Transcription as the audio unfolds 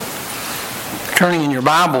Turning in your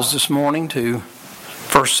Bibles this morning to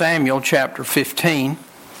 1 Samuel chapter 15.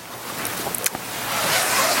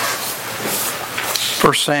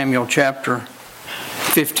 1 Samuel chapter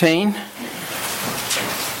 15.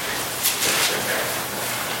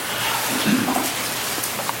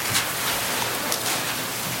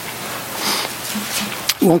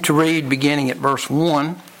 I want to read beginning at verse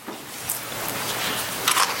 1.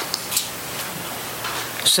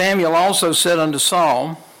 Samuel also said unto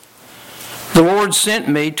Saul, The Lord sent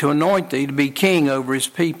me to anoint thee to be king over his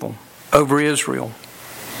people, over Israel.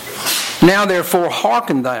 Now therefore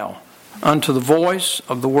hearken thou unto the voice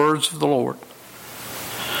of the words of the Lord.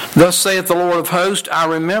 Thus saith the Lord of hosts, I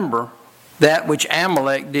remember that which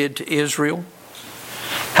Amalek did to Israel,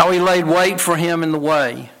 how he laid wait for him in the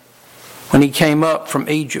way when he came up from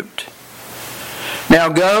Egypt. Now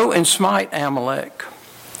go and smite Amalek,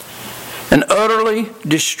 and utterly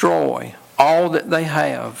destroy all that they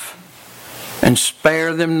have, and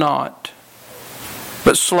spare them not,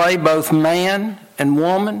 but slay both man and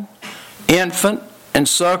woman, infant and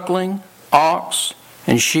suckling, ox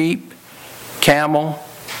and sheep, camel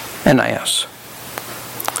and ass.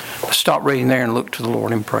 Let's stop reading there and look to the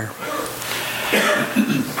Lord in prayer.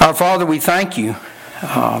 Our Father, we thank you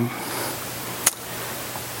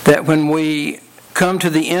that when we come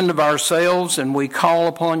to the end of ourselves and we call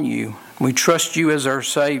upon you, we trust you as our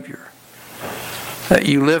Savior, that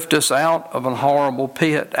you lift us out of a horrible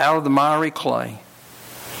pit, out of the miry clay,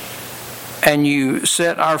 and you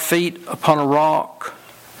set our feet upon a rock,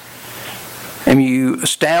 and you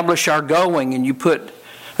establish our going, and you put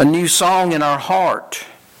a new song in our heart.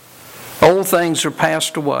 Old things are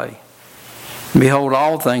passed away, and behold,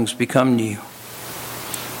 all things become new.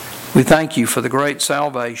 We thank you for the great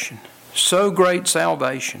salvation, so great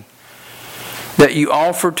salvation, that you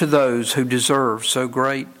offer to those who deserve so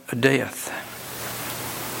great a death.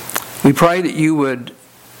 We pray that you would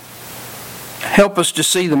help us to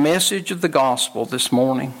see the message of the gospel this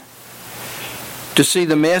morning, to see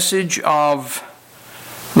the message of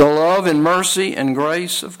the love and mercy and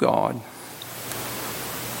grace of God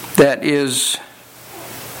that is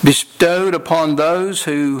bestowed upon those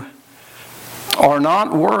who are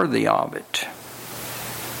not worthy of it.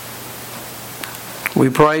 We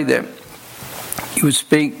pray that you would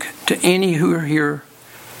speak to any who are here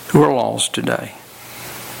who are lost today,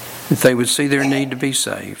 that they would see their need to be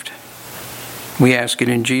saved. We ask it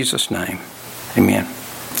in Jesus' name. Amen.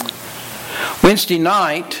 Wednesday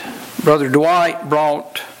night, Brother Dwight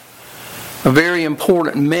brought a very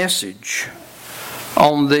important message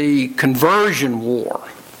on the conversion war.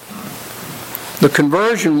 The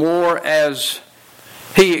conversion war, as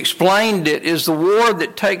he explained it, is the war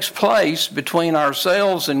that takes place between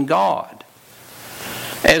ourselves and God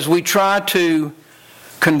as we try to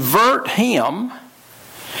convert Him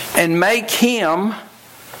and make Him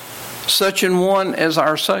such an one as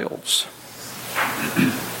ourselves.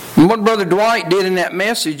 And what Brother Dwight did in that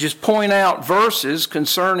message is point out verses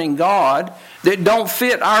concerning God that don't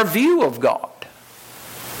fit our view of God.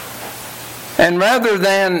 And rather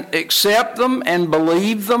than accept them and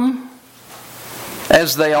believe them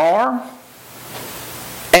as they are,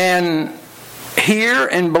 and hear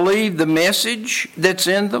and believe the message that's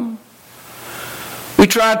in them, we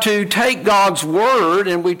try to take God's Word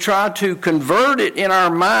and we try to convert it in our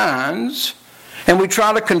minds, and we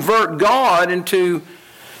try to convert God into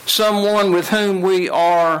someone with whom we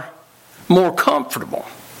are more comfortable.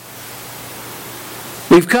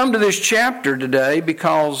 We've come to this chapter today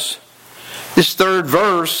because this third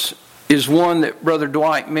verse is one that Brother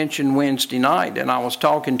Dwight mentioned Wednesday night, and I was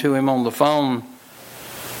talking to him on the phone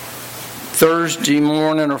Thursday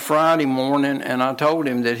morning or Friday morning, and I told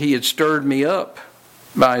him that he had stirred me up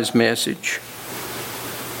by his message.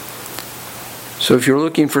 So if you're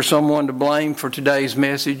looking for someone to blame for today's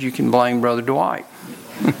message, you can blame Brother Dwight.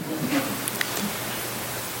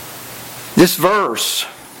 This verse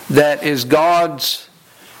that is God's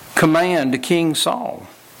command to King Saul,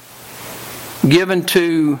 given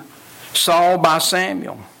to Saul by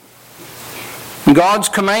Samuel. God's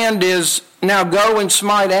command is, now go and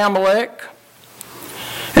smite Amalek,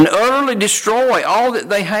 and utterly destroy all that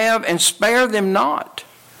they have, and spare them not,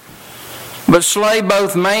 but slay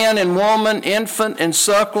both man and woman, infant and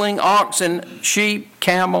suckling, ox and sheep,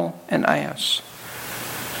 camel and ass.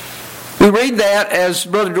 We read that, as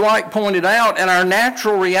Brother Dwight pointed out, and our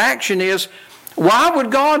natural reaction is, why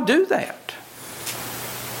would God do that?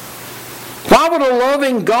 Why would a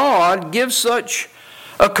loving God give such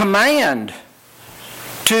a command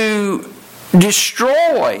to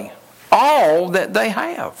destroy all that they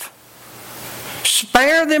have?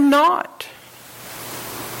 Spare them not.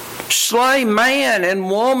 slay man and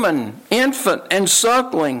woman, infant and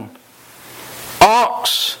suckling,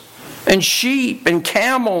 ox and sheep and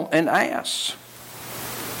camel and ass?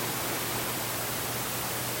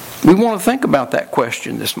 We want to think about that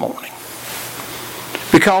question this morning,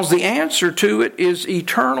 because the answer to it is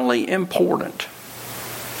eternally important.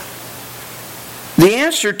 The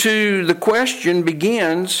answer to the question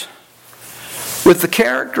begins with the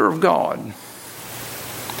character of God.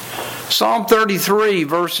 Psalm 33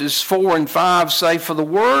 verses 4 and 5 say, "For the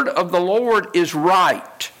word of the Lord is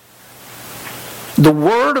right." The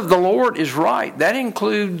word of the Lord is right. That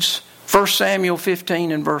includes 1 Samuel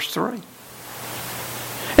 15 and verse 3.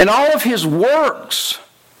 And all of His works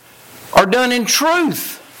are done in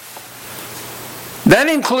truth. That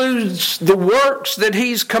includes the works that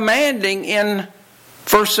He's commanding in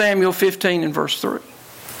 1 Samuel 15 and verse 3.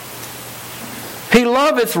 He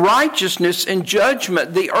loveth righteousness and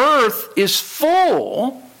judgment. The earth is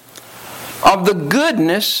full of the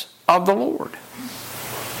goodness of the Lord.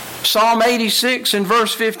 Psalm 86 and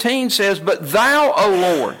verse 15 says, "But thou, O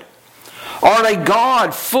Lord, art a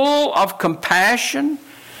God full of compassion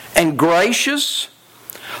and gracious,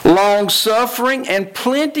 long-suffering and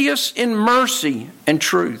plenteous in mercy and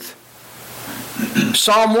truth."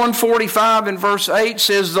 Psalm 145 and verse 8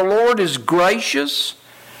 says, "The Lord is gracious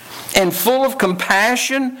and full of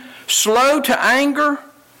compassion, slow to anger,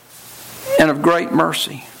 and of great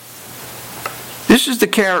mercy." This is the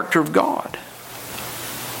character of God.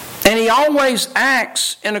 And He always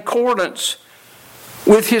acts in accordance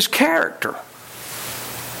with His character.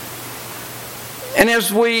 And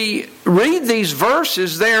as we read these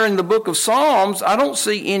verses there in the book of Psalms, I don't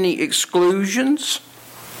see any exclusions.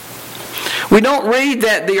 We don't read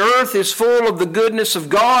that the earth is full of the goodness of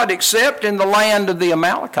God except in the land of the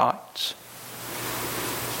Amalekites.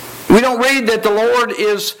 We don't read that the Lord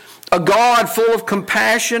is a God full of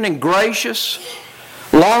compassion and gracious,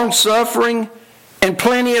 long-suffering, and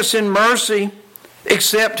plenteous in mercy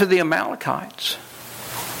except to the Amalekites.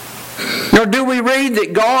 Nor do we read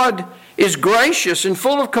that God is gracious and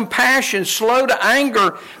full of compassion, slow to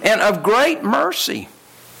anger, and of great mercy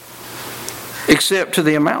except to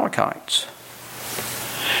the Amalekites.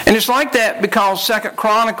 And it's like that because 2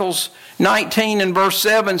 Chronicles 19 and verse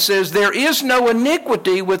 7 says, "There is no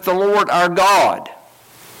iniquity with the Lord our God,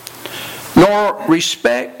 nor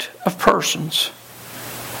respect of persons."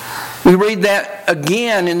 We read that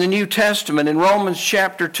again in the New Testament in Romans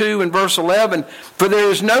chapter 2 and verse 11, "For there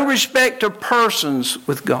is no respect of persons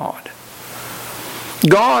with God."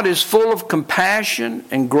 God is full of compassion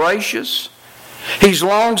and gracious. He's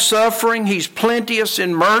long-suffering. He's plenteous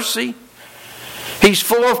in mercy. He's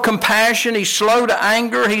full of compassion. He's slow to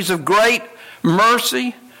anger. He's of great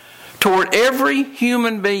mercy toward every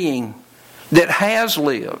human being that has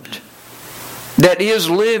lived, that is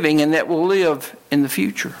living, and that will live in the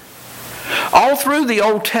future. All through the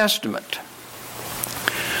Old Testament,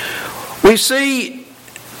 we see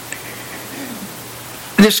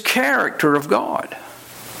this character of God.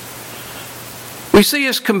 We see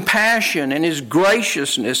His compassion and His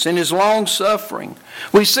graciousness and His long-suffering.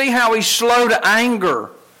 We see how He's slow to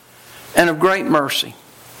anger and of great mercy.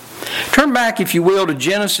 Turn back, if you will, to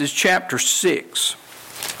Genesis chapter 6.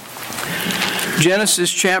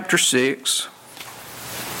 Genesis chapter 6.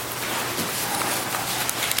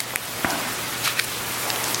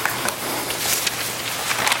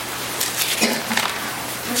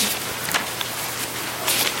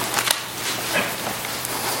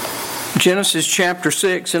 Genesis chapter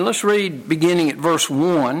 6, and let's read beginning at verse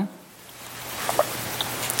 1.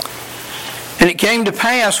 "And it came to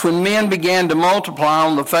pass when men began to multiply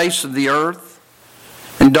on the face of the earth,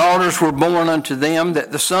 and daughters were born unto them,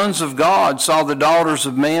 that the sons of God saw the daughters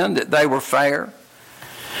of men, that they were fair.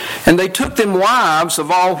 And they took them wives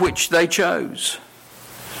of all which they chose.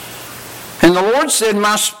 And the Lord said,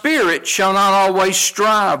 My spirit shall not always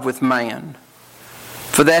strive with man,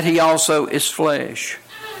 for that he also is flesh.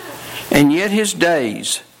 And yet his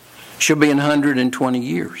days shall be 120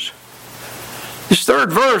 years. This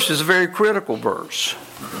third verse is a very critical verse.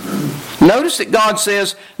 Notice that God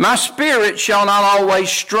says, My spirit shall not always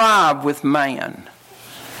strive with man.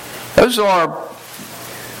 Those are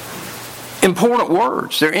important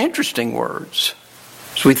words. They're interesting words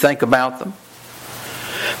as we think about them.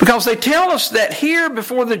 Because they tell us that here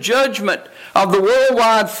before the judgment of the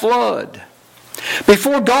worldwide flood,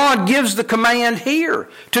 before God gives the command here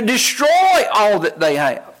to destroy all that they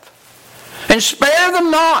have, and spare them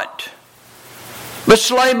not, but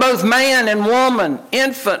slay both man and woman,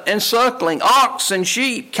 infant and suckling, ox and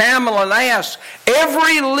sheep, camel and ass,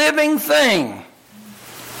 every living thing.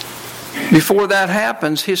 Before that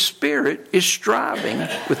happens, His Spirit is striving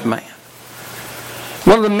with man.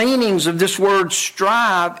 One of the meanings of this word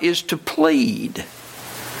strive is to plead.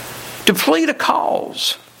 To plead a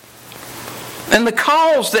cause. And the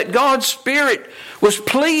cause that God's Spirit was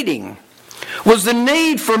pleading was the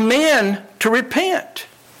need for men to repent.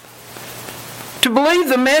 To believe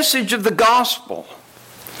the message of the gospel.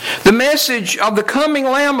 The message of the coming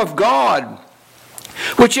Lamb of God,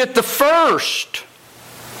 which at the first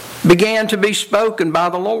began to be spoken by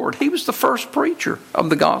the Lord. He was the first preacher of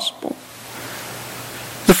the gospel.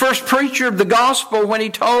 The first preacher of the gospel when He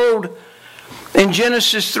told in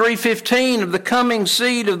Genesis 3:15 of the coming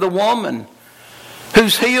seed of the woman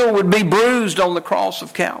whose heel would be bruised on the cross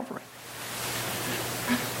of Calvary.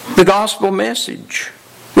 The gospel message,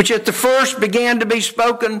 which at the first began to be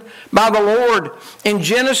spoken by the Lord in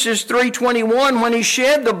Genesis 3:21 when He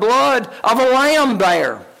shed the blood of a lamb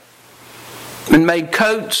there and made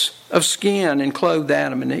coats of skin and clothed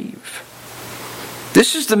Adam and Eve.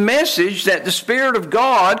 This is the message that the Spirit of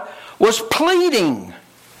God was pleading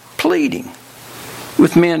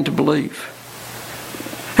with men to believe.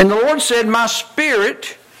 And the Lord said, "My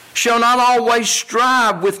Spirit shall not always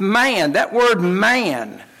strive with man." That word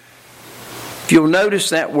man, if you'll notice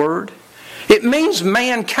that word, it means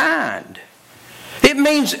mankind. It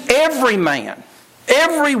means every man,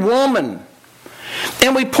 every woman.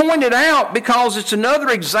 And we point it out because it's another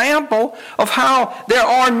example of how there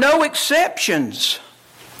are no exceptions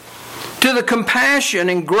to the compassion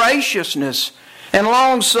and graciousness and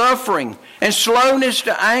long-suffering and slowness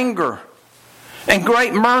to anger and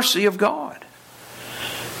great mercy of God.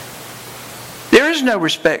 There is no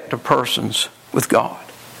respect of persons with God.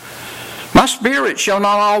 My Spirit shall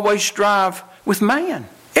not always strive with man,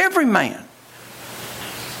 every man.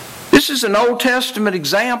 This is an Old Testament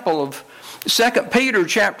example of 2 Peter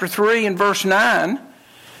chapter 3 and verse 9,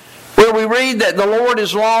 where we read that the Lord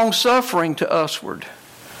is long-suffering to usward,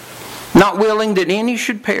 not willing that any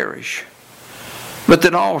should perish, but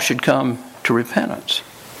that all should come to repentance.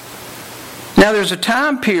 Now there's a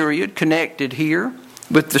time period connected here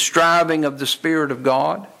with the striving of the Spirit of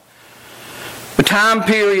God. A time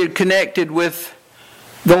period connected with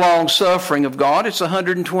the long-suffering of God. It's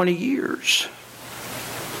 120 years.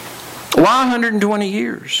 Why 120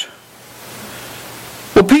 years?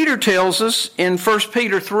 Well, Peter tells us in 1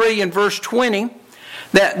 Peter 3 and verse 20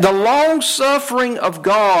 that the long-suffering of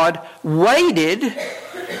God waited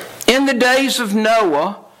in the days of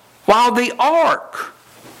Noah while the ark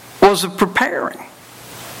was preparing.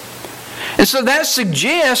 And so that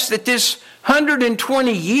suggests that this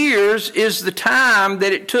 120 years is the time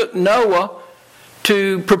that it took Noah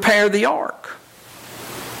to prepare the ark.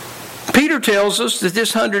 Peter tells us that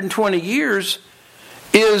this 120 years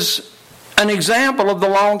is an example of the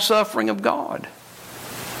long-suffering of God.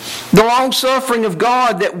 The long-suffering of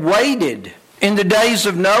God that waited in the days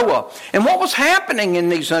of Noah. And what was happening in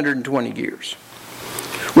these 120 years?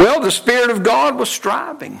 Well, the Spirit of God was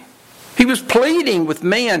striving. He was pleading with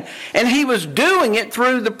men, and He was doing it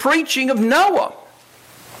through the preaching of Noah,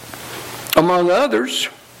 among others.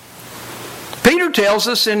 Peter tells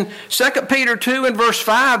us in 2 Peter 2 and verse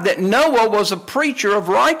 5 that Noah was a preacher of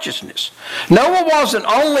righteousness. Noah wasn't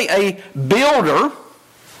only a builder.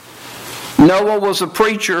 Noah was a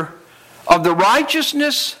preacher of the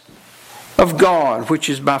righteousness of God, which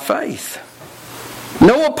is by faith.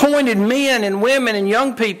 Noah pointed men and women and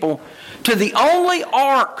young people to the only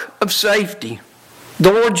ark of safety,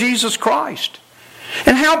 the Lord Jesus Christ.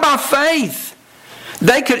 And how by faith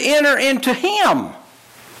they could enter into Him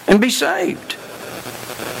and be saved.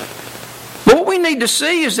 But what we need to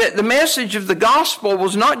see is that the message of the gospel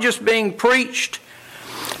was not just being preached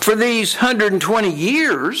for these 120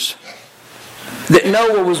 years that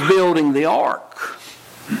Noah was building the ark.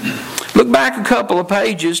 Look back a couple of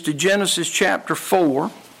pages to Genesis chapter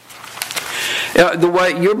 4. The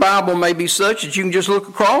way your Bible may be such that you can just look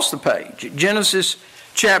across the page. Genesis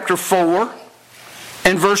chapter 4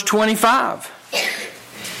 and verse 25.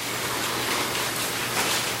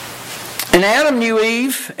 And Adam knew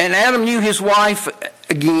Eve, and Adam knew his wife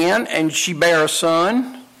again, and she bare a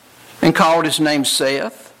son, and called his name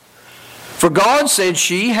Seth. For God, said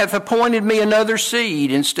she, hath appointed me another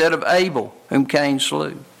seed instead of Abel, whom Cain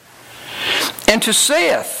slew. And to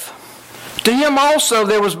Seth, to him also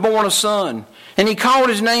there was born a son, and he called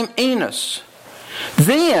his name Enos.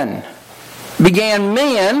 Then began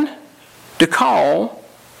men to call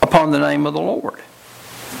upon the name of the Lord.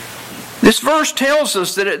 This verse tells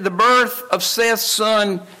us that at the birth of Seth's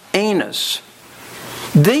son Enos,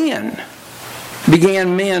 then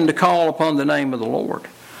began men to call upon the name of the Lord.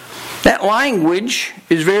 That language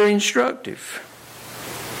is very instructive.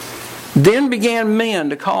 Then began men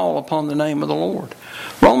to call upon the name of the Lord.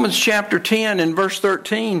 Romans chapter 10 and verse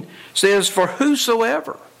 13 says, "For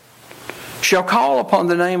whosoever shall call upon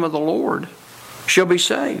the name of the Lord shall be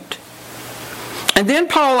saved." And then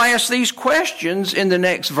Paul asks these questions in the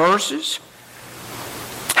next verses.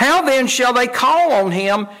 How then shall they call on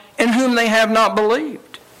him in whom they have not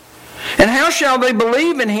believed? And how shall they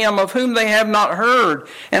believe in him of whom they have not heard?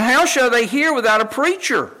 And how shall they hear without a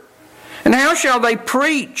preacher? And how shall they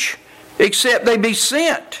preach except they be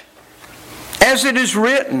sent? As it is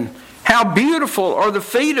written, how beautiful are the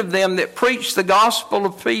feet of them that preach the gospel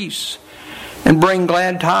of peace and bring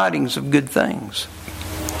glad tidings of good things.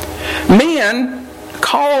 Men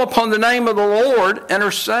call upon the name of the Lord and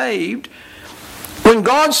are saved when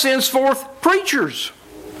God sends forth preachers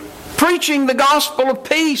preaching the gospel of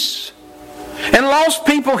peace. And lost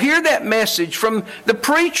people hear that message from the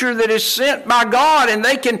preacher that is sent by God, and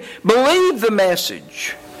they can believe the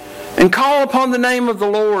message and call upon the name of the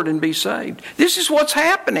Lord and be saved. This is what's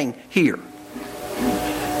happening here.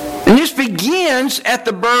 And this begins at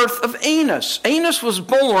the birth of Enos. Enos was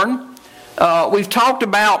born, we've talked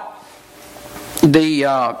about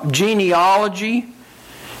the genealogy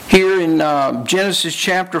here in Genesis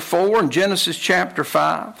chapter 4 and Genesis chapter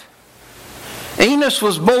 5. Enos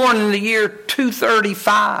was born in the year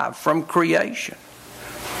 235 from creation.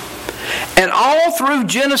 And all through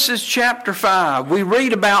Genesis chapter 5, we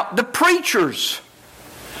read about the preachers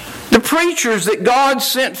that God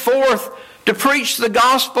sent forth to preach the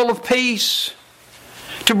gospel of peace,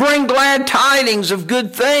 to bring glad tidings of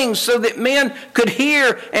good things so that men could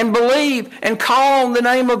hear and believe and call on the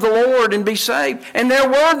name of the Lord and be saved. And there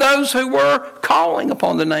were those who were calling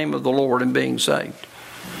upon the name of the Lord and being saved.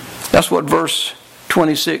 That's what verse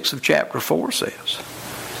 26 of chapter 4 says.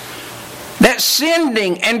 That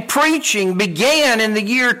sending and preaching began in the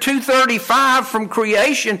year 235 from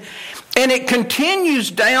creation, and it continues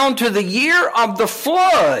down to the year of the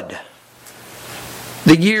flood,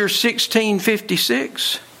 the year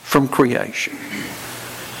 1656 from creation.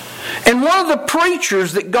 And one of the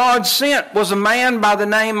preachers that God sent was a man by the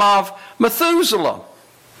name of Methuselah.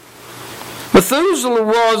 Methuselah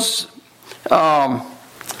was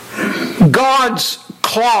God's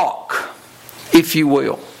clock, if you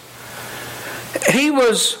will. He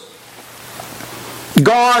was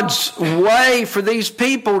God's way for these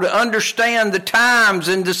people to understand the times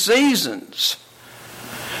and the seasons.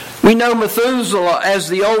 We know Methuselah as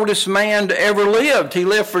the oldest man to ever live. He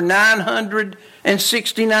lived for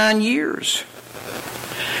 969 years.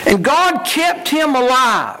 And God kept him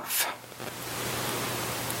alive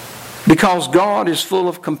because God is full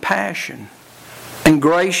of compassion and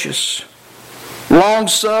gracious,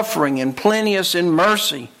 long-suffering and plenteous in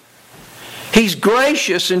mercy. He's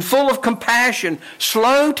gracious and full of compassion,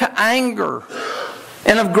 slow to anger,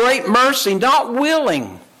 and of great mercy, not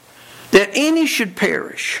willing that any should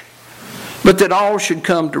perish, but that all should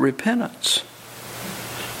come to repentance.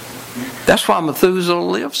 That's why Methuselah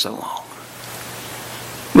lived so long.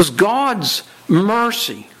 It was God's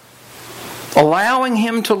mercy allowing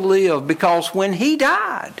him to live, because when he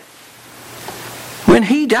died,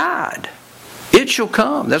 it shall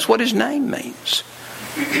come. That's what his name means.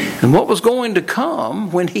 And what was going to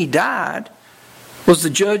come when he died was the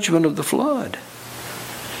judgment of the flood.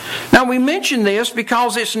 Now we mention this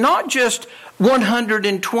because it's not just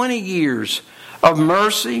 120 years of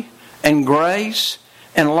mercy and grace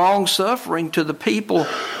and long suffering to the people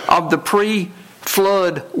of the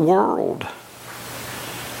pre-flood world.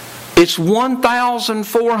 It's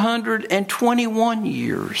 1,421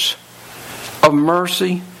 years of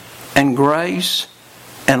mercy and grace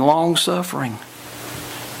and long suffering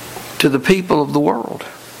to the people of the world.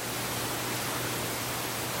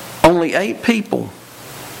 Only 8 people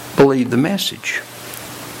believed the message.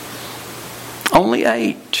 Only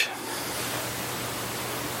 8.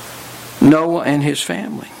 Noah and his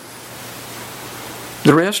family.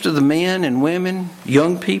 The rest of the men and women,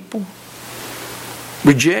 young people,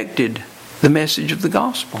 rejected the message of the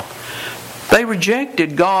gospel. They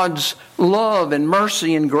rejected God's love and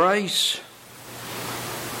mercy and grace.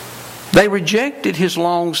 They rejected His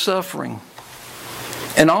long suffering.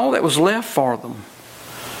 And all that was left for them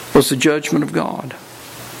was the judgment of God.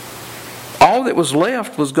 All that was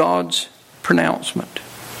left was God's pronouncement.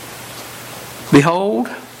 Behold,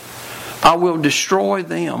 I will destroy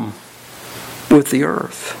them with the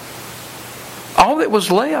earth. All that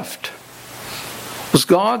was left was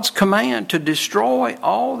God's command to destroy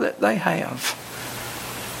all that they have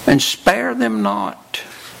and spare them not,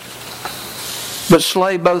 but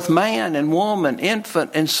slay both man and woman,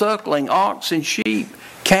 infant and suckling, ox and sheep,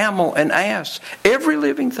 camel and ass, every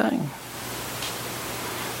living thing.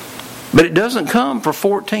 But it doesn't come for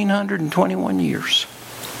 1,421 years.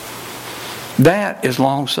 That is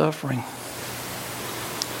long-suffering.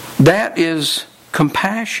 That is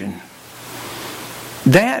compassion.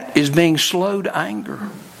 That is being slow to anger.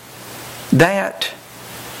 That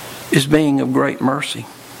is being of great mercy.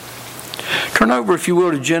 Turn over, if you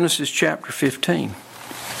will, to Genesis chapter 15.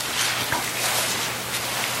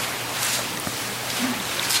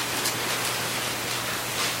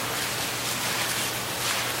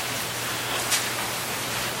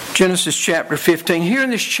 Genesis chapter 15. Here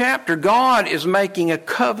in this chapter, God is making a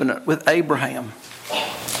covenant with Abraham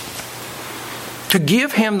to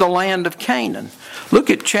give him the land of Canaan.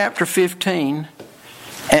 Look at chapter 15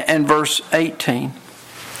 and verse 18.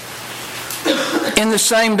 In the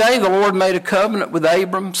same day the Lord made a covenant with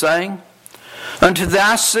Abram, saying, Unto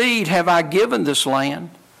thy seed have I given this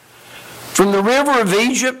land, from the river of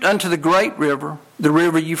Egypt unto the great river, the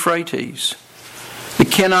river Euphrates. The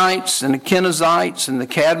Kenites and the Kenizzites and the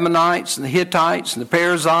Cadmonites and the Hittites and the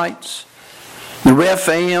Perizzites, the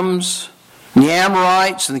Rephaims and the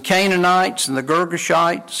Amorites and the Canaanites and the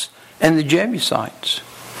Girgashites and the Jebusites.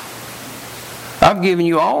 I've given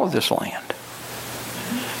you all of this land.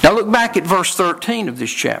 Now look back at verse 13 of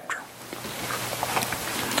this chapter.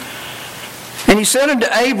 And he said unto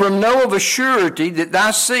Abram, Know of a surety that thy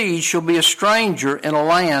seed shall be a stranger in a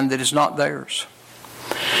land that is not theirs,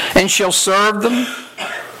 and shall serve them,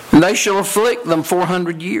 and they shall afflict them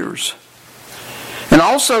 400 years. And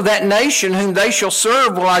also that nation whom they shall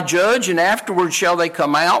serve will I judge, and afterward shall they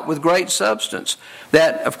come out with great substance.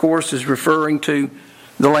 That, of course, is referring to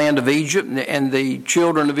the land of Egypt and the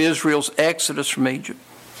children of Israel's exodus from Egypt.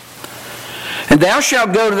 And thou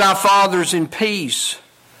shalt go to thy fathers in peace.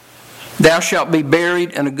 Thou shalt be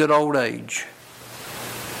buried in a good old age.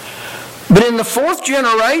 But in the fourth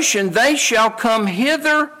generation they shall come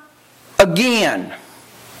hither again.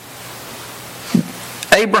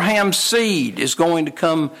 Abraham's seed is going to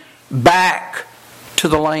come back to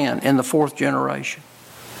the land in the fourth generation.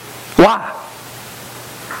 Why?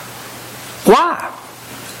 Why?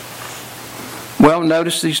 Well,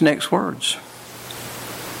 notice these next words.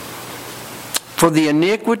 For the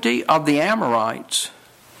iniquity of the Amorites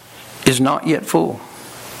is not yet full.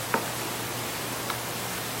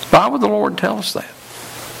 Why would the Lord tell us that?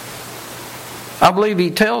 I believe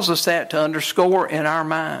He tells us that to underscore in our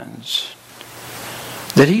minds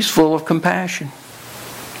that He's full of compassion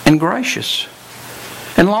and gracious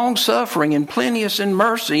and long-suffering and plenteous in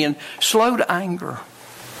mercy and slow to anger,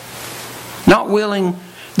 not willing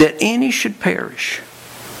that any should perish,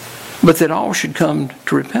 but that all should come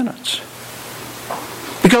to repentance.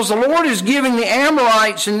 Because the Lord is giving the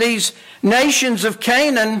Amorites and these nations of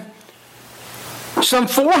Canaan some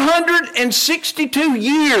 462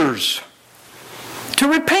 years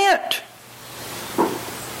to repent,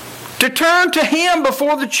 to turn to Him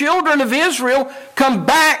before the children of Israel come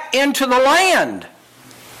back into the land.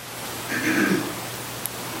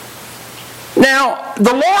 Now,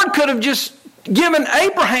 the Lord could have just given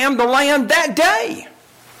Abraham the land that day.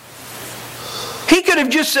 He could have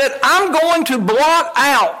just said, I'm going to blot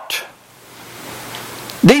out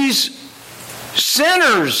these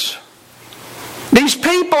sinners, these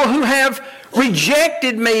people who have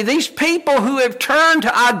rejected me, these people who have turned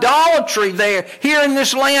to idolatry here in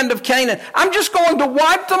this land of Canaan. I'm just going to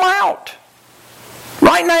wipe them out.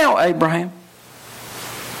 Right now, Abraham.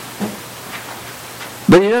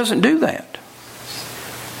 But He doesn't do that.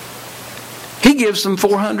 He gives them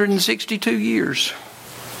 462 years.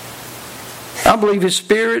 I believe His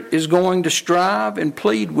Spirit is going to strive and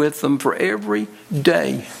plead with them for every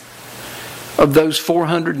day of those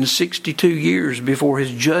 462 years before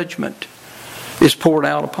His judgment is poured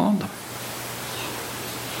out upon them.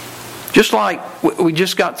 Just like we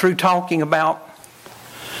just got through talking about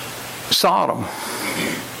Sodom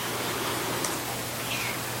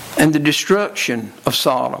and the destruction of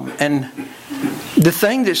Sodom. And the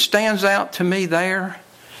thing that stands out to me there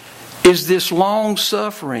is this long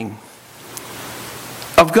suffering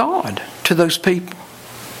of God to those people.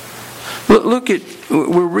 Look at,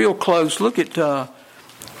 we're real close. Look at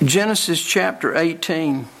Genesis chapter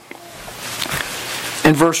 18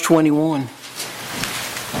 and verse 21.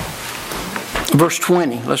 Verse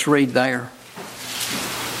 20, let's read there.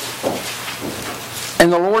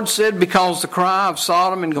 And the Lord said, because the cry of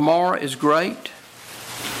Sodom and Gomorrah is great,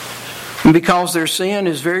 and because their sin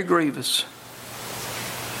is very grievous.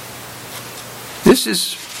 This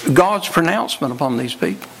is God's pronouncement upon these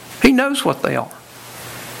people. He knows what they are.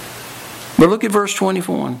 But look at verse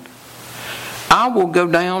 21. I will go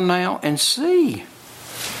down now and see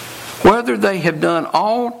whether they have done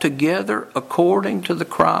altogether according to the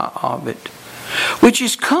cry of it. which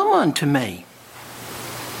is come unto me?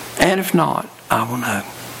 And if not, I will know.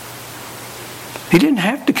 He didn't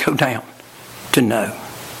have to go down to know.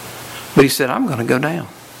 But he said, I'm going to go down.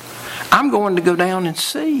 I'm going to go down and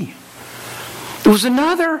see. There was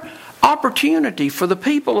another opportunity for the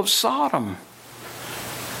people of Sodom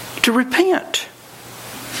to repent.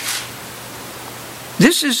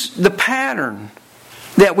 This is the pattern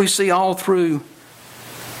that we see all through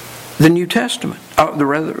the New Testament,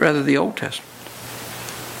 rather the Old Testament.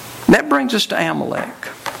 That brings us to Amalek.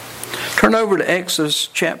 Turn over to Exodus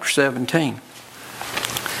chapter 17.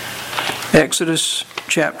 Exodus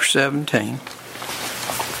chapter 17.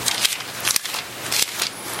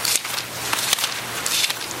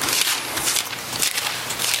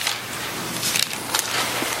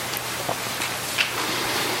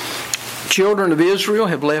 Children of Israel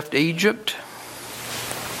have left Egypt,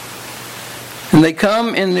 and they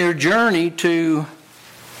come in their journey to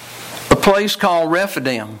a place called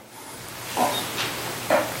Rephidim.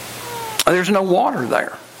 There's no water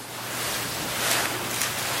there.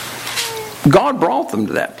 God brought them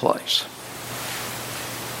to that place.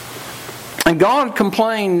 And God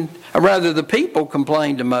complained, or rather the people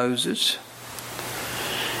complained to Moses.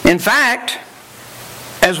 In fact,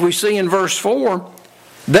 as we see in verse 4,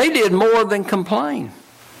 they did more than complain.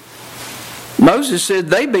 Moses said,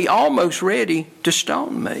 they be almost ready to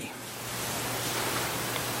stone me.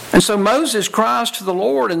 And so Moses cries to the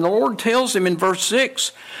Lord, and the Lord tells him in verse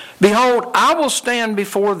 6, Behold, I will stand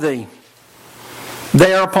before thee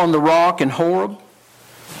there upon the rock in Horeb,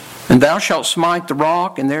 and thou shalt smite the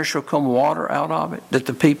rock, and there shall come water out of it, that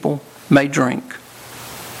the people may drink.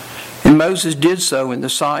 And Moses did so in the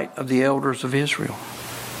sight of the elders of Israel.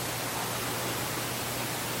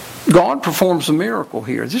 God performs a miracle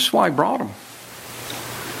here. This is why He brought them.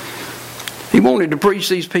 He wanted to preach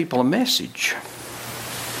these people a message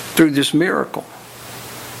through this miracle.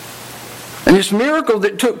 And this miracle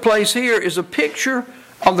that took place here is a picture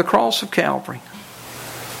of the cross of Calvary.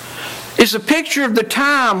 It's a picture of the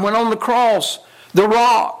time when on the cross, the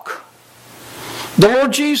rock, the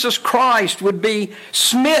Lord Jesus Christ would be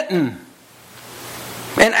smitten.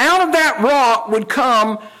 And out of that rock would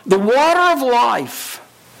come the water of life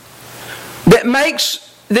that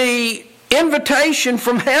makes the invitation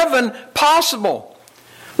from heaven possible.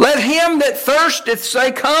 Let him that thirsteth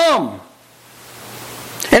say, Come.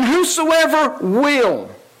 And whosoever will,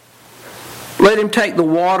 let him take the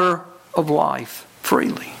water of life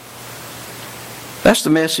freely. That's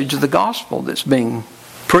the message of the gospel that's being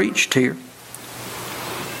preached here.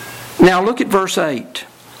 Now look at verse 8.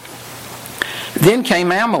 Then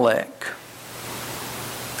came Amalek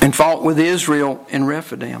and fought with Israel in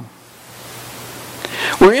Rephidim.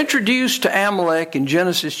 We're introduced to Amalek in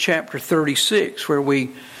Genesis chapter 36, where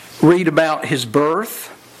we read about his birth.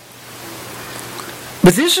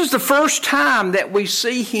 But this is the first time that we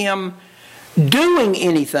see him doing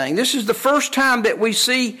anything. This is the first time that we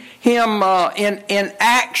see him in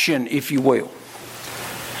action, if you will.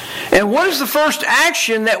 And what is the first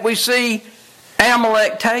action that we see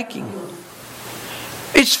Amalek taking?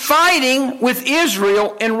 It's fighting with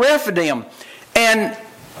Israel in Rephidim. And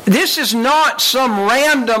this is not some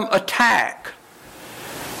random attack.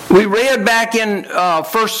 We read back in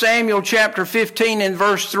 1 Samuel chapter 15 and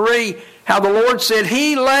verse 3 how the Lord said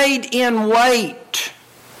He laid in wait.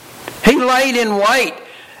 He laid in wait.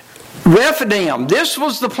 Rephidim, this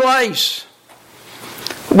was the place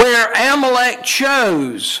where Amalek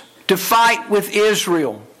chose to fight with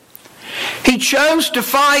Israel. He chose to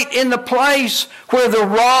fight in the place where the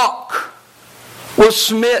rock was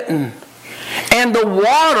smitten and the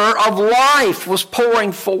water of life was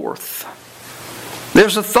pouring forth.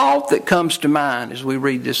 There's a thought that comes to mind as we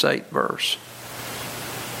read this 8th verse.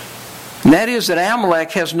 And that is that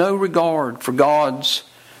Amalek has no regard for God's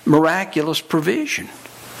miraculous provision.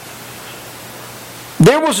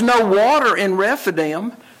 There was no water in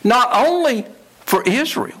Rephidim, not only for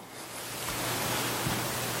Israel,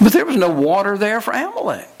 but there was no water there for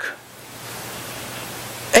Amalek.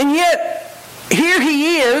 And yet, here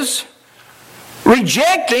he is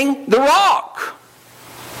rejecting the rock.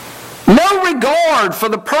 No regard for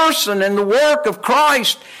the person and the work of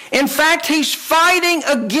Christ. In fact, he's fighting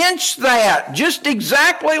against that, just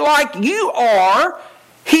exactly like you are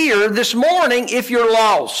here this morning if you're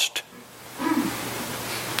lost.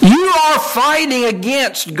 You are fighting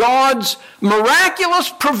against God's miraculous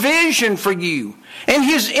provision for you and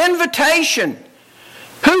His invitation.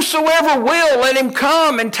 Whosoever will, let him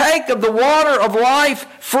come and take of the water of life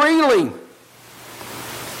freely.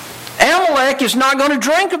 Amalek is not going to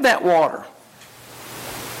drink of that water.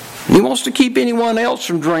 He wants to keep anyone else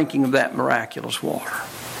from drinking of that miraculous water.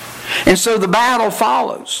 And so the battle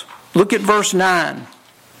follows. Look at verse 9.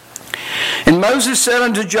 And Moses said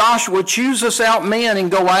unto Joshua, choose us out men and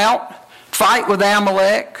go out, fight with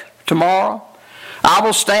Amalek tomorrow. I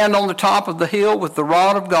will stand on the top of the hill with the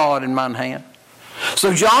rod of God in mine hand.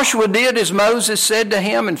 So Joshua did as Moses said to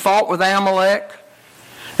him and fought with Amalek.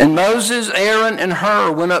 And Moses, Aaron, and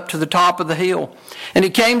Hur went up to the top of the hill. And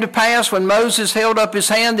it came to pass when Moses held up his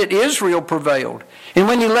hand that Israel prevailed. And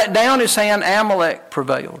when he let down his hand, Amalek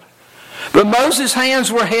prevailed. But Moses'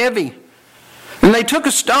 hands were heavy. And they took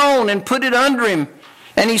a stone and put it under him.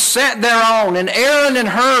 And he sat thereon. And Aaron and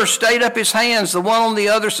Hur stayed up his hands, the one on the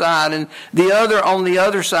other side and the other on the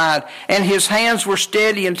other side. And his hands were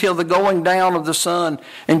steady until the going down of the sun.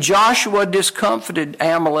 And Joshua discomfited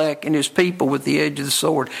Amalek and his people with the edge of the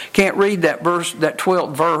sword. Can't read that verse, that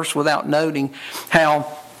 12th verse, without noting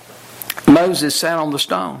how Moses sat on the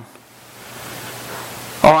stone.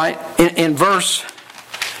 All right, in verse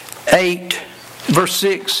 8, verse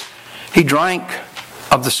 6, he drank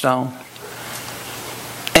of the stone.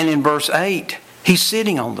 And in verse 8, he's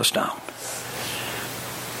sitting on the stone.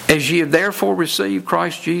 As ye have therefore received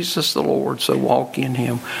Christ Jesus the Lord, so walk in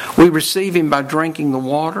him. We receive him by drinking the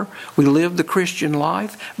water. We live the Christian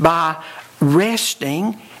life by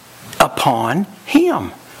resting upon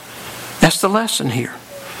him. That's the lesson here.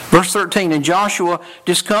 Verse 13, and Joshua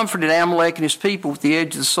discomforted Amalek and his people with the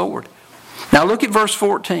edge of the sword. Now look at verse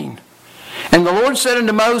 14. And the Lord said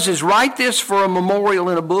unto Moses, write this for a memorial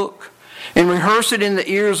in a book, and rehearse it in the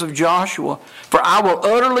ears of Joshua, for I will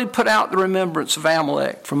utterly put out the remembrance of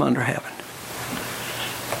Amalek from under heaven.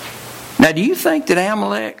 Now, do you think that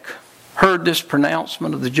Amalek heard this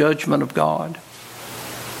pronouncement of the judgment of God?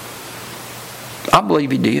 I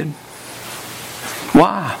believe he did.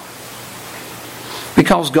 Why?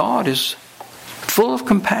 Because God is full of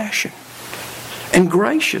compassion and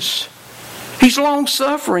gracious. He's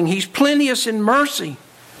long-suffering. He's plenteous in mercy.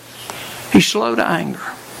 He's slow to anger.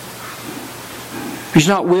 He's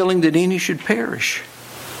not willing that any should perish,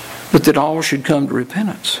 but that all should come to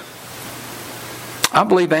repentance. I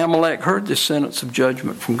believe Amalek heard this sentence of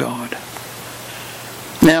judgment from God.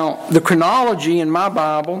 Now, the chronology in my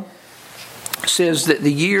Bible says that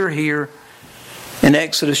the year here in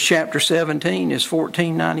Exodus chapter 17 is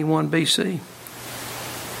 1491 BC.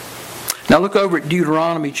 Now look over at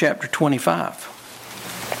Deuteronomy chapter 25.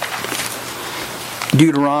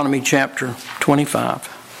 Deuteronomy chapter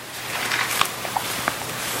 25.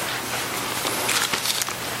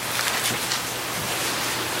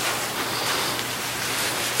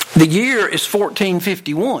 The year is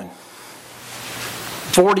 1451.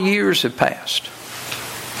 40 years have passed.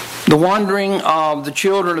 The wandering of the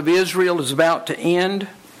children of Israel is about to end.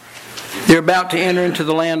 They're about to enter into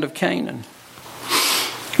the land of Canaan.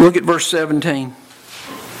 Look at verse 17.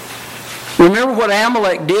 Remember what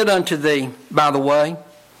Amalek did unto thee, by the way,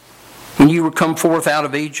 when you were come forth out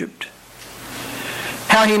of Egypt.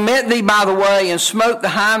 How he met thee by the way, and smote the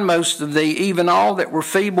hindmost of thee, even all that were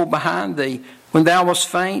feeble behind thee, when thou wast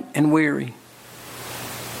faint and weary.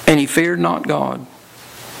 And he feared not God.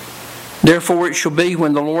 Therefore it shall be,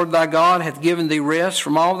 when the Lord thy God hath given thee rest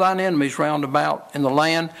from all thine enemies round about in the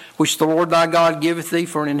land which the Lord thy God giveth thee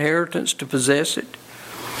for an inheritance to possess it,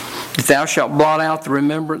 that thou shalt blot out the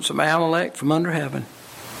remembrance of Amalek from under heaven.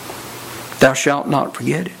 Thou shalt not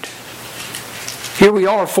forget it. Here we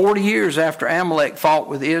are 40 years after Amalek fought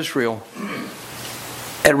with Israel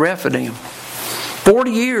at Rephidim.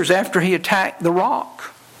 40 years after he attacked the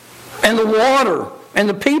rock and the water and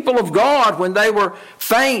the people of God when they were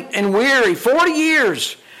faint and weary. 40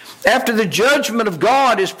 years after the judgment of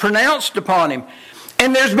God is pronounced upon him.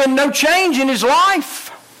 And there's been no change in his life.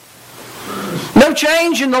 No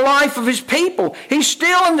change in the life of his people. He's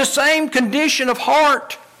still in the same condition of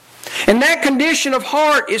heart. And that condition of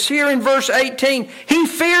heart is here in verse 18. He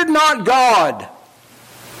feared not God.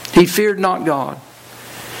 He feared not God.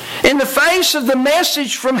 In the face of the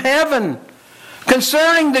message from heaven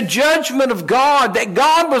concerning the judgment of God, that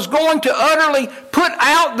God was going to utterly put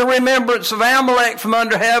out the remembrance of Amalek from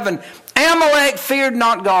under heaven, Amalek feared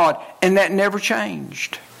not God, and that never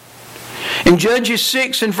changed. In Judges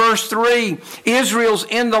 6 and verse 3, Israel's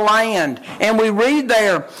in the land, and we read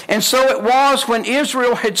there, and so it was when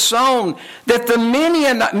Israel had sown that the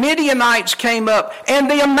Midianites came up, and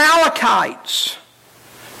the Amalekites,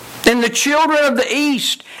 and the children of the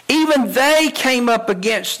east, even they came up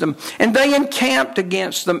against them, and they encamped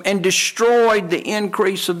against them and destroyed the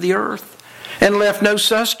increase of the earth, and left no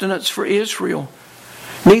sustenance for Israel,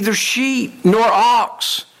 neither sheep, nor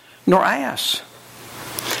ox, nor ass.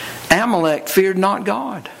 Amalek feared not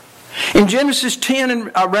God. In Judges 10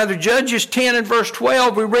 and verse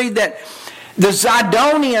 12, we read that the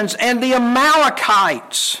Zidonians and the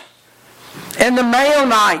Amalekites and the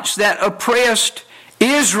Maonites that oppressed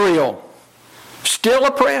Israel, still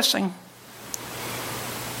oppressing.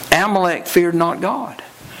 Amalek feared not God.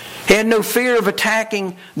 He had no fear of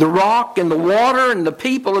attacking the rock and the water and the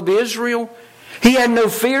people of Israel. He had no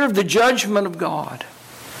fear of the judgment of God.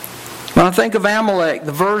 When I think of Amalek,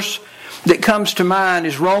 the verse that comes to mind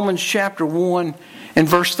is Romans chapter 1 and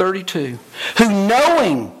verse 32. Who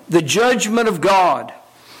knowing the judgment of God,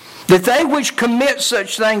 that they which commit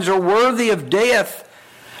such things are worthy of death,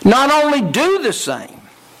 not only do the same,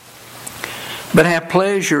 but have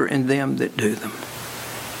pleasure in them that do them.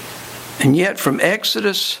 And yet from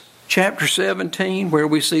Exodus chapter 17, where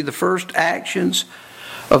we see the first actions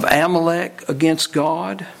of Amalek against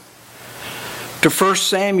God, to 1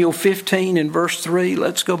 Samuel 15 and verse 3,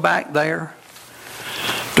 let's go back there.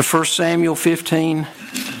 To 1 Samuel 15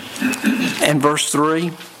 and verse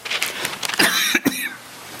 3.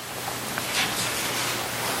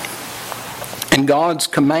 And God's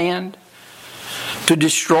command to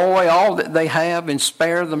destroy all that they have and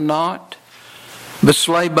spare them not, but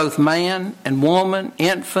slay both man and woman,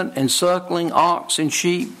 infant and suckling, ox and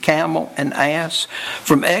sheep, camel and ass.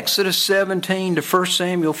 From Exodus 17 to 1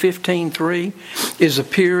 Samuel 15:3 is a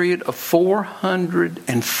period of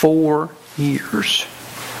 404 years.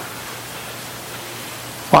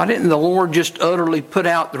 Why didn't the Lord just utterly put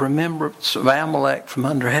out the remembrance of Amalek from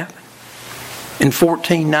under heaven in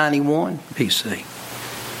 1491 BC?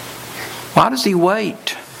 Why does He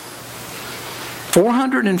wait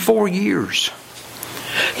 404 years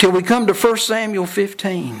till we come to 1 Samuel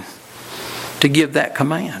 15 to give that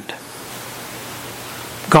command?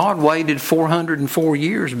 God waited 404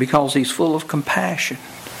 years because He's full of compassion,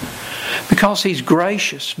 because He's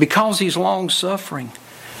gracious, because He's long-suffering,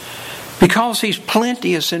 because He's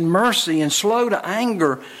plenteous in mercy and slow to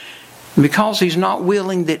anger, and because He's not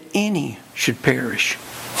willing that any should perish,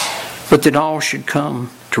 but that all should come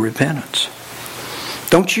to repentance.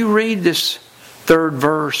 Don't you read this third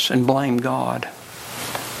verse and blame God.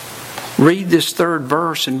 Read this third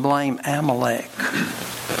verse and blame Amalek.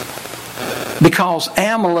 Because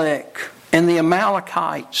Amalek and the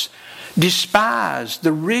Amalekites despised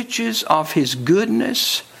the riches of His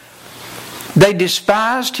goodness. They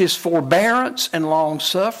despised His forbearance and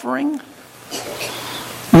long-suffering,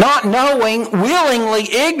 not knowing, willingly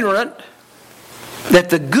ignorant,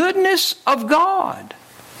 that the goodness of God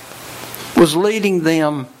was leading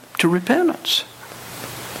them to repentance.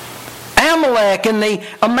 Amalek and the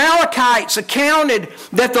Amalekites accounted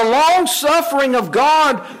that the long-suffering of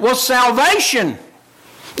God was salvation,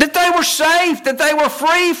 that they were safe, that they were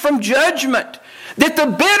free from judgment, that the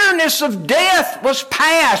bitterness of death was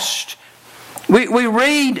past. We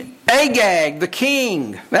read Agag, the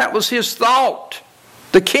king, that was his thought,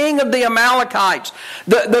 the king of the Amalekites.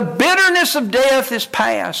 The bitterness of death is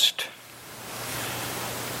past.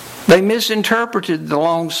 They misinterpreted the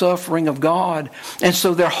long-suffering of God, and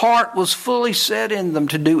so their heart was fully set in them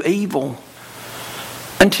to do evil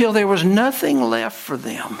until there was nothing left for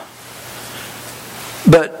them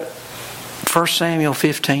but 1 Samuel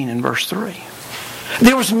 15 and verse 3.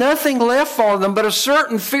 There was nothing left for them but a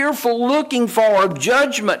certain fearful looking for of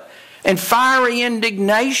judgment and fiery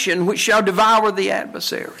indignation which shall devour the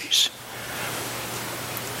adversaries.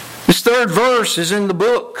 This third verse is in the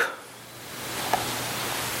book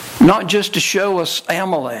not just to show us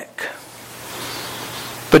Amalek,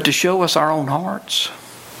 but to show us our own hearts.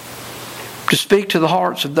 To speak to the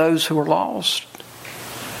hearts of those who are lost.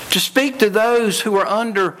 To speak to those who are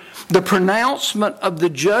under the pronouncement of the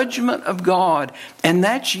judgment of God. And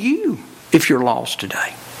that's you if you're lost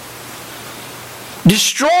today.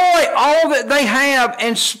 Destroy all that they have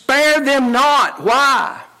and spare them not.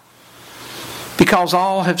 Why? Because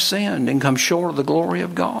all have sinned and come short of the glory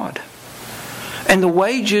of God. And the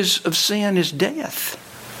wages of sin is death.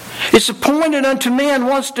 It's appointed unto men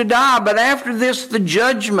once to die, but after this the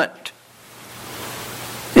judgment.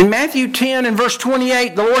 In Matthew 10 and verse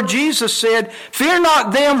 28, the Lord Jesus said, "Fear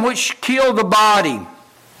not them which kill the body,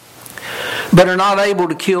 but are not able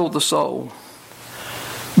to kill the soul.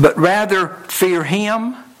 But rather fear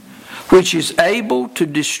Him which is able to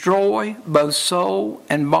destroy both soul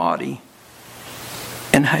and body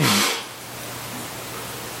in hell."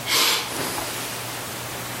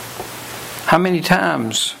 How many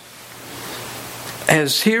times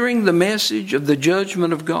has hearing the message of the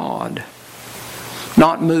judgment of God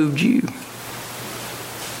not moved you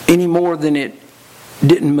any more than it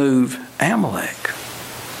didn't move Amalek?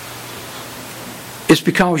 It's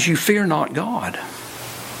because you fear not God.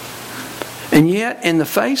 And yet, in the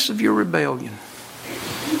face of your rebellion,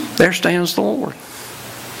 there stands the Lord.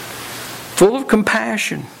 full of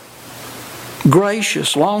compassion,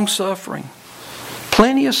 gracious, long-suffering,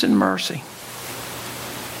 plenteous in mercy.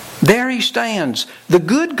 There He stands, the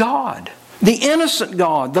good God, the innocent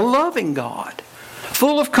God, the loving God,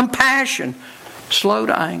 full of compassion, slow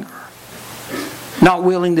to anger, not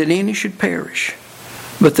willing that any should perish,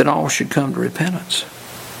 but that all should come to repentance.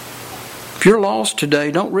 If you're lost today,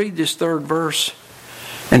 don't read this third verse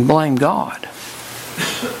and blame God.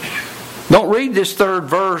 Don't read this third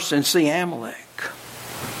verse and see Amalek.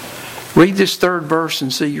 Read this third verse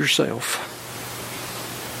and see yourself.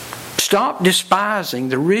 Stop despising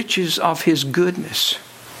the riches of His goodness.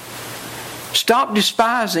 Stop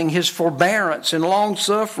despising His forbearance and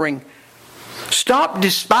long-suffering. Stop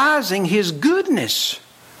despising His goodness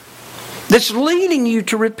that's leading you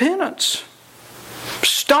to repentance.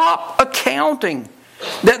 Stop accounting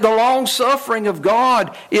that the long-suffering of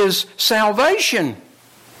God is salvation.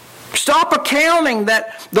 Stop accounting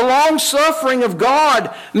that the long-suffering of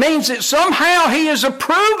God means that somehow He is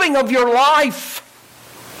approving of your life.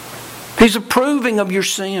 He's approving of your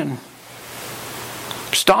sin.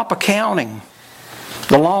 Stop accounting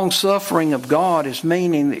the long-suffering of God as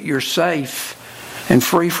meaning that you're safe and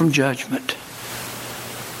free from judgment,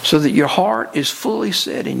 so that your heart is fully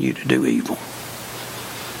set in you to do evil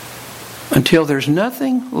until there's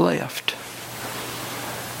nothing left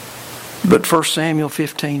but 1 Samuel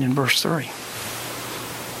 15 and verse 3.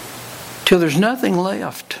 Till there's nothing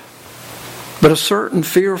left but a certain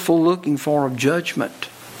fearful looking for of judgment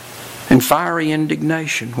and fiery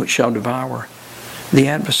indignation which shall devour the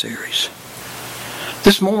adversaries.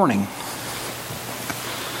 This morning,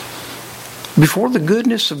 before the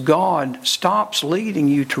goodness of God stops leading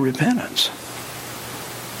you to repentance,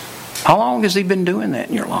 how long has He been doing that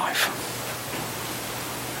in your life?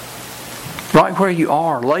 Right where you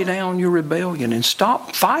are, lay down your rebellion and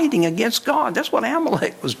stop fighting against God. That's what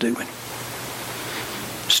Amalek was doing.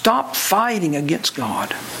 Stop fighting against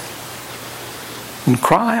God and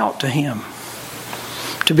cry out to Him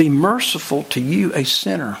to be merciful to you, a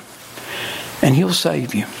sinner, and He'll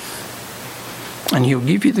save you. And He'll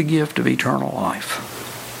give you the gift of eternal life.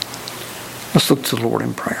 Let's look to the Lord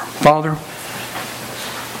in prayer. Father,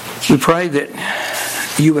 we pray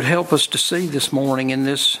that You would help us to see this morning in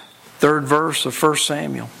this third verse of 1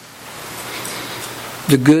 Samuel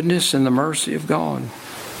the goodness and the mercy of God.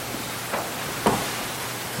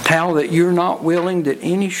 How that You're not willing that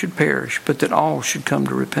any should perish, but that all should come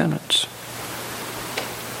to repentance.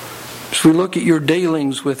 As we look at Your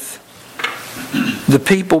dealings with the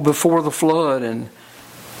people before the flood and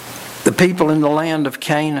the people in the land of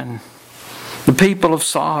Canaan, the people of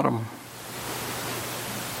Sodom,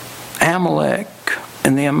 Amalek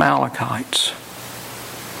and the Amalekites,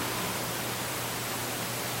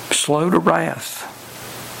 slow to wrath,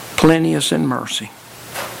 plenteous in mercy.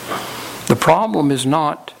 The problem is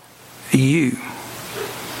not you.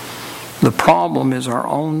 The problem is our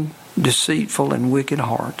own deceitful and wicked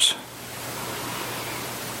hearts.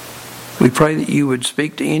 We pray that You would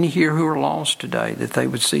speak to any here who are lost today, that they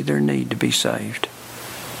would see their need to be saved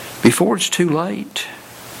before it's too late.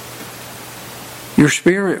 Your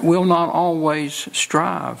Spirit will not always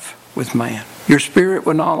strive with man. Your Spirit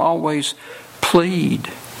will not always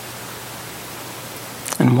plead.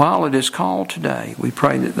 And while it is called today, we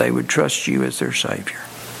pray that they would trust You as their Savior.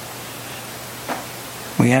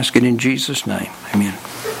 We ask it in Jesus' name. Amen.